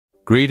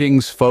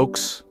Greetings,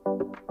 folks.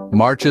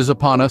 March is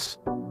upon us,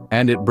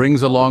 and it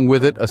brings along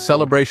with it a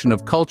celebration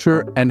of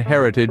culture and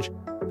heritage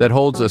that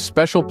holds a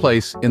special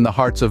place in the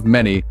hearts of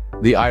many,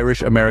 the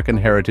Irish American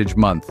Heritage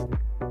Month.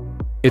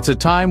 It's a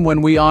time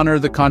when we honor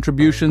the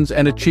contributions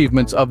and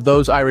achievements of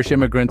those Irish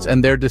immigrants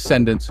and their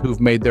descendants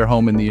who've made their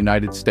home in the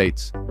United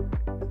States.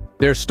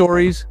 Their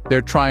stories,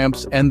 their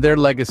triumphs, and their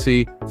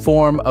legacy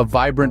form a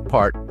vibrant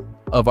part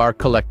of our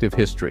collective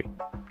history.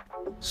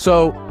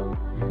 So,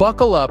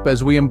 buckle up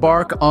as we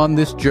embark on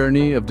this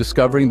journey of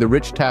discovering the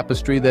rich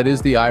tapestry that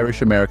is the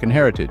Irish American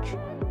heritage.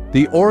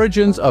 The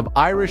origins of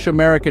Irish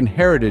American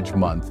Heritage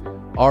Month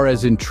are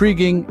as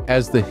intriguing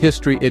as the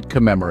history it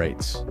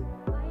commemorates.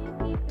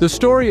 The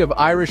story of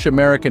Irish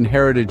American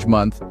Heritage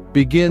Month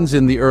begins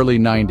in the early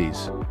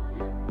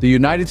 90s. The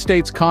United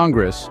States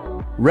Congress,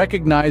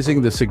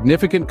 recognizing the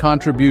significant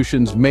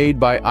contributions made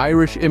by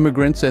Irish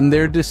immigrants and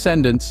their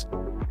descendants,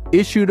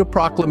 issued a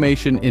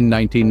proclamation in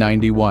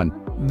 1991.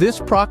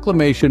 This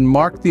proclamation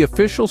marked the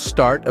official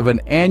start of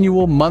an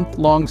annual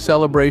month-long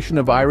celebration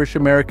of Irish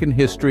American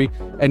history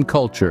and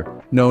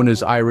culture, known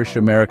as Irish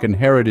American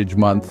Heritage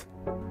Month.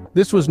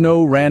 This was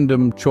no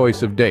random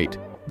choice of date.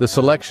 The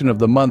selection of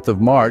the month of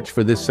March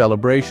for this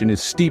celebration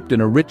is steeped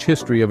in a rich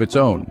history of its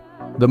own.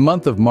 The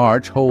month of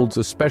March holds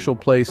a special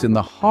place in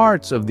the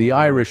hearts of the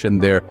Irish and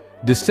their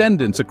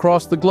descendants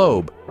across the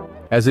globe,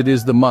 as it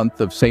is the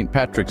month of St.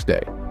 Patrick's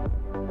Day.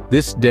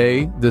 This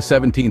day, the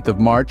 17th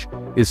of March,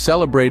 is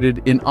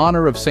celebrated in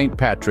honor of St.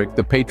 Patrick,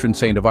 the patron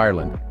saint of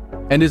Ireland,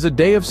 and is a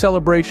day of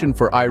celebration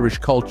for Irish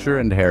culture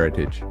and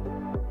heritage.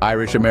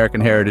 Irish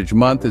American Heritage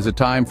Month is a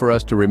time for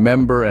us to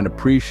remember and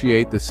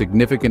appreciate the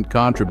significant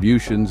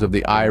contributions of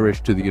the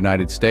Irish to the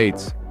United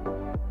States.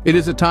 It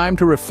is a time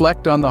to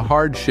reflect on the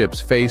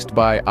hardships faced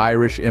by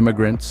Irish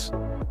immigrants,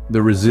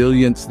 the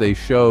resilience they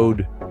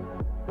showed,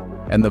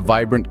 and the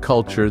vibrant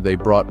culture they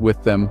brought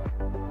with them.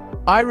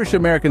 Irish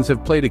Americans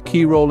have played a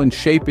key role in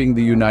shaping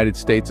the United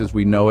States as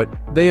we know it.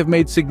 They have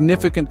made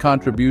significant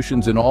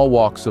contributions in all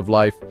walks of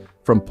life,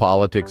 from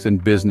politics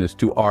and business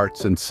to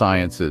arts and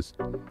sciences.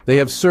 They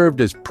have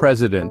served as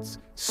presidents,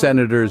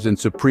 senators, and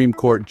Supreme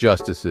Court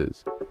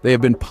justices. They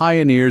have been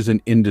pioneers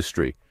in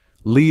industry,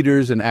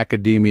 leaders in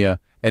academia,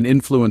 and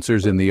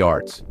influencers in the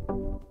arts.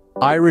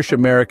 Irish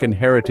American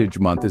Heritage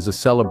Month is a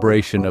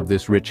celebration of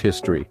this rich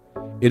history.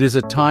 It is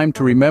a time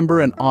to remember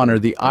and honor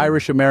the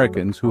Irish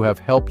Americans who have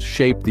helped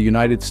shape the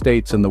United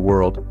States and the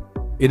world.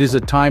 It is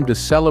a time to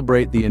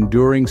celebrate the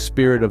enduring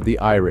spirit of the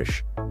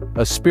Irish,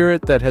 a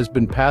spirit that has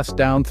been passed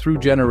down through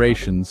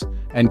generations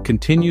and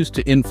continues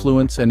to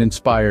influence and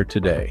inspire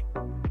today.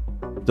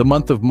 The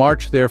month of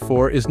March,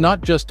 therefore, is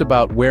not just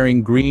about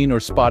wearing green or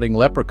spotting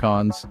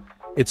leprechauns.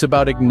 It's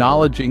about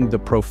acknowledging the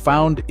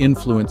profound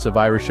influence of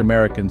Irish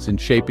Americans in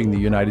shaping the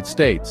United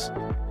States.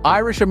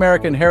 Irish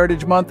American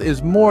Heritage Month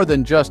is more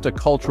than just a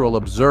cultural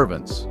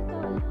observance.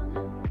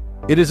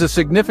 It is a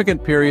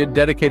significant period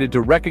dedicated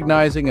to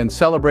recognizing and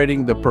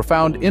celebrating the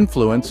profound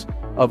influence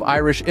of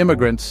Irish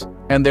immigrants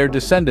and their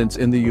descendants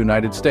in the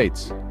United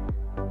States.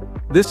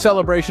 This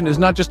celebration is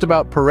not just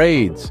about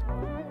parades,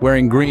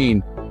 wearing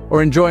green,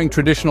 or enjoying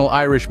traditional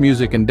Irish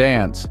music and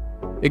dance.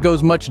 It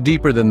goes much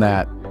deeper than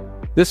that.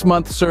 This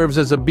month serves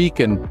as a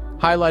beacon,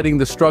 highlighting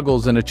the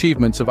struggles and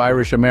achievements of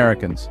Irish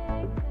Americans.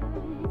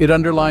 It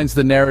underlines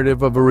the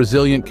narrative of a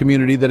resilient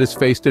community that has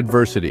faced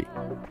adversity,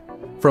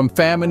 from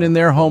famine in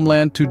their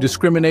homeland to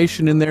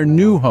discrimination in their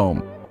new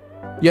home,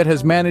 yet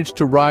has managed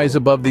to rise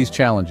above these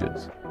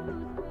challenges.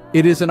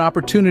 It is an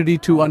opportunity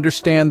to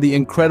understand the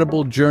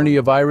incredible journey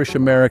of Irish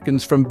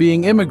Americans from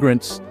being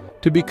immigrants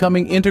to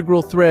becoming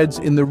integral threads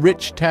in the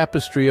rich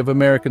tapestry of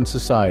American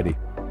society.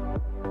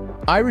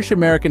 Irish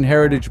American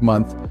Heritage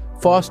Month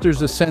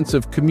fosters a sense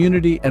of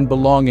community and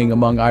belonging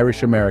among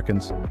Irish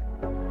Americans.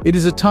 It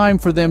is a time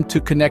for them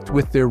to connect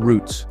with their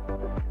roots,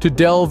 to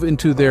delve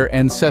into their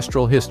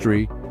ancestral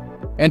history,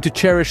 and to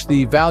cherish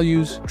the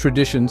values,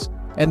 traditions,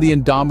 and the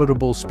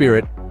indomitable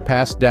spirit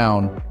passed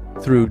down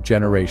through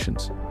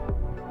generations.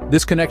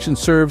 This connection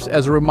serves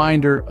as a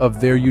reminder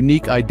of their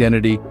unique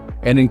identity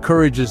and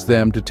encourages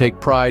them to take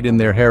pride in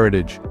their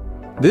heritage.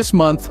 This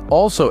month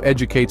also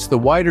educates the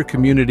wider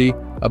community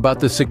about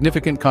the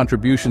significant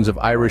contributions of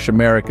Irish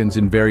Americans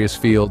in various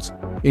fields,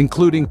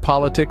 including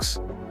politics,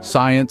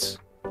 science,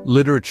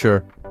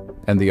 literature,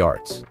 and the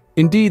arts.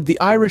 Indeed, the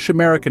Irish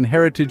American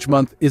Heritage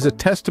Month is a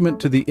testament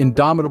to the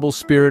indomitable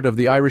spirit of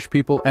the Irish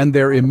people and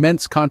their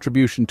immense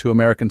contribution to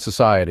American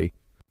society.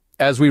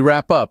 As we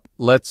wrap up,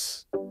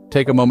 let's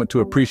take a moment to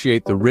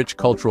appreciate the rich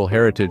cultural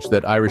heritage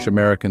that Irish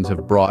Americans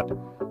have brought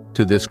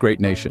to this great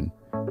nation.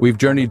 We've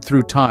journeyed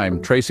through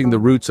time, tracing the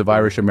roots of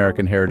Irish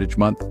American Heritage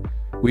Month.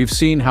 We've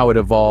seen how it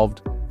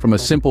evolved from a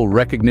simple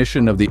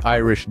recognition of the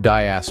Irish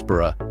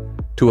diaspora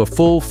to a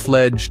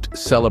full-fledged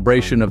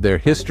celebration of their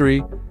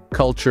history,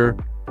 culture,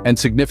 and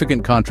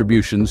significant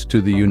contributions to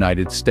the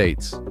United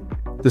States.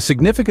 The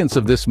significance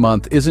of this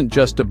month isn't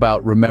just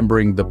about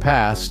remembering the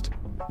past,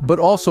 but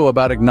also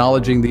about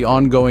acknowledging the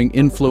ongoing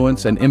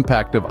influence and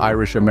impact of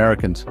Irish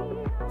Americans.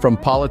 From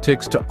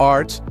politics to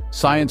arts,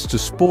 science to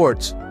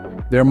sports,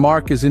 Their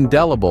mark is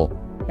indelible,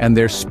 and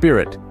their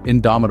spirit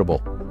indomitable.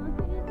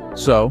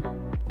 So,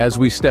 as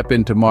we step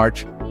into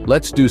March,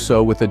 let's do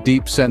so with a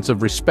deep sense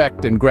of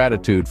respect and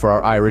gratitude for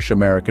our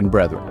Irish-American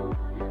brethren.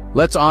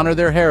 Let's honor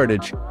their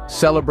heritage,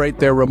 celebrate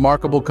their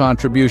remarkable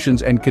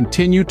contributions, and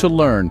continue to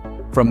learn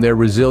from their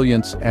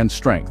resilience and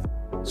strength.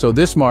 So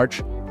this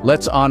March,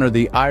 let's honor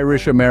the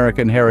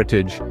Irish-American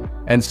heritage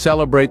and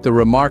celebrate the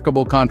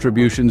remarkable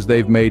contributions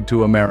they've made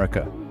to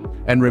America.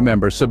 And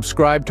remember,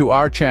 subscribe to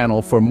our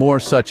channel for more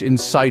such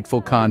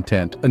insightful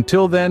content.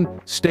 Until then,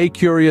 stay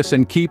curious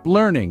and keep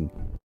learning.